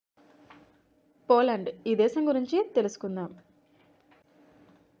Poland ఈ దేశం గురించి తెలుసుకుందాం.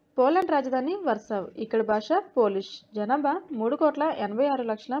 పోలాండ్ రాజధాని వర్సావ్. ఇక్కడ భాష పోలిష్. జనాభా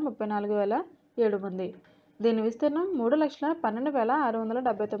 3,86,34,007 మంది. దీని విస్తీర్ణం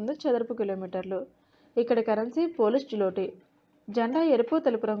 3,12,679 చదరపు కిలోమీటర్లు. ఇక్కడ కరెన్సీ పోలిష్ జులోటీ. జెండా ఎరుపు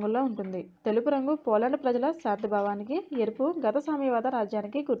తెలుపు రంగుల్లో ఉంటుంది. తెలుపు రంగు పోలాండ్ ప్రజల శాంతిభావానికి, ఎరుపు గత సామ్యవాద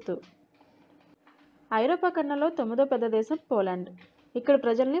రాజ్యానికి గుర్తు. ఐరోపా ఖండంలో 9వ పెద్ద దేశం పోలాండ్. ఇక్కడ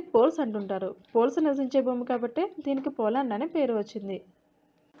ప్రజల్ని పోల్స్ అంటుంటారు. పోల్స్ నివసించే భూమి కాబట్టి దీనికి పోలాండ్ అనే పేరు వచ్చింది.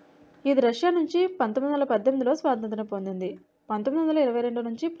 ఇది రష్యా నుంచి 1918లో స్వాతంత్రం పొందింది. 1922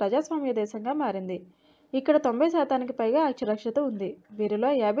 నుంచి ప్రజాస్వామ్య దేశంగా మారింది. ఇక్కడ 90% పైగా అక్షరాస్యత ఉంది. వీరిలో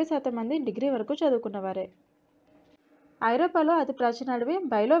 50% మంది డిగ్రీ వరకు చదువుకున్నవారే. ఐరోపాలో అతి ప్రాచీన అడవి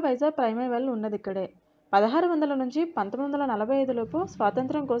బైలోవైజా ప్రైమేవల్ ఉన్నది ఇక్కడే. 1600 నుంచి 1945 లోపు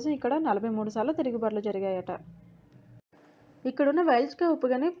స్వాతంత్రం కోసం ఇక్కడ 43 సార్లు తిరుగుబాట్లు జరిగాయట. ఇక్కడున్న వైల్స్కా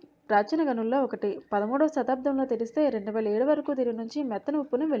ఉప్పుగని ప్రాచీన గనుల్లో ఒకటి. 13వ శతాబ్దంలో తెరిస్తే 2007 వరకు దీని నుంచి మెత్తని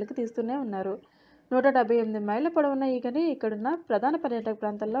ఉప్పును వెలికి తీస్తూనే ఉన్నారు. 178 మైళ్ళ పొడవున్న ఈ గని ఇక్కడున్న ప్రధాన పర్యాటక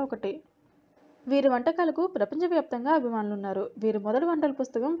ప్రాంతాల్లో ఒకటి. వీరి వంటకాలకు ప్రపంచవ్యాప్తంగా అభిమానులున్నారు. వీరి మొదటి వంటల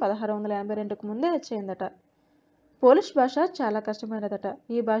పుస్తకం 1682కు ముందే వచ్చేయిందట. పోలిష్ భాష చాలా కష్టమైనదట.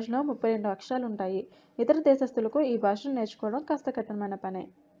 ఈ భాషలో 32 అక్షరాలు ఉంటాయి. ఇతర దేశస్తులకు ఈ భాషను నేర్చుకోవడం కాస్త కఠినమైన పనే.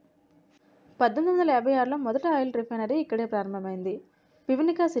 1856లో మొదటి ఆయిల్ రిఫైనరీ ఇక్కడే ప్రారంభమైంది.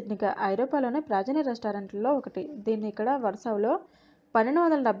 పివెనికా సిడ్నికా ఐరోపాలోని ప్రాచీన రెస్టారెంట్లలో ఒకటి. దీన్ని ఇక్కడ వర్సావ్లో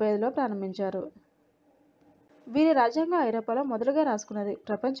 1275లో ప్రారంభించారు. వీరి రాజ్యాంగం ఐరోపాలో మొదలుగా రాసుకున్నది,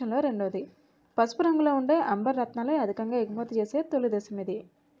 ప్రపంచంలో రెండోది. పసుపు రంగులో ఉండే అంబర్ రత్నాలు అధికంగా ఎగుమతి చేసే తొలి దేశం ఇది.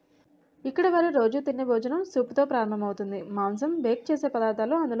 ఇక్కడ వారు రోజు తినే భోజనం సూపుతో ప్రారంభమవుతుంది. మాంసం, బేక్ చేసే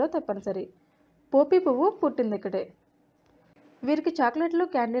పదార్థాలు అందులో తప్పనిసరి. పోపీ పువ్వు పుట్టింది ఇక్కడే. వీరికి చాక్లెట్లు,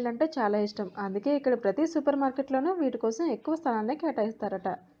 క్యాండీలు అంటే చాలా ఇష్టం. అందుకే ఇక్కడ ప్రతి సూపర్ మార్కెట్లోనూ వీటి కోసం ఎక్కువ స్థలాన్ని కేటాయిస్తారట.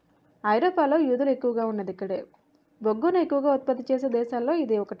 ఐరోపాలో యూదులు ఎక్కువగా ఉన్నది ఇక్కడే. బొగ్గును ఎక్కువగా ఉత్పత్తి చేసే దేశాల్లో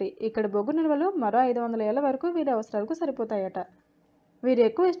ఇది ఒకటి. ఇక్కడ బొగ్గు నిల్వలు మరో 500 ఏళ్ల వరకు వీరి అవసరాలకు సరిపోతాయట. వీరు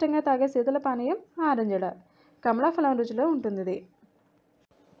ఎక్కువ ఇష్టంగా తాగే శీతల పానీయం ఆరెంజడ. కమలాఫలం రుచిలో ఉంటుంది ఇది.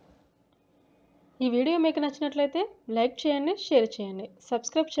 ఈ వీడియో మీకు నచ్చినట్లయితే లైక్ చేయండి, షేర్ చేయండి.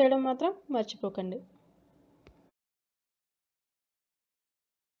 సబ్స్క్రైబ్ చేయడం మాత్రం మర్చిపోకండి.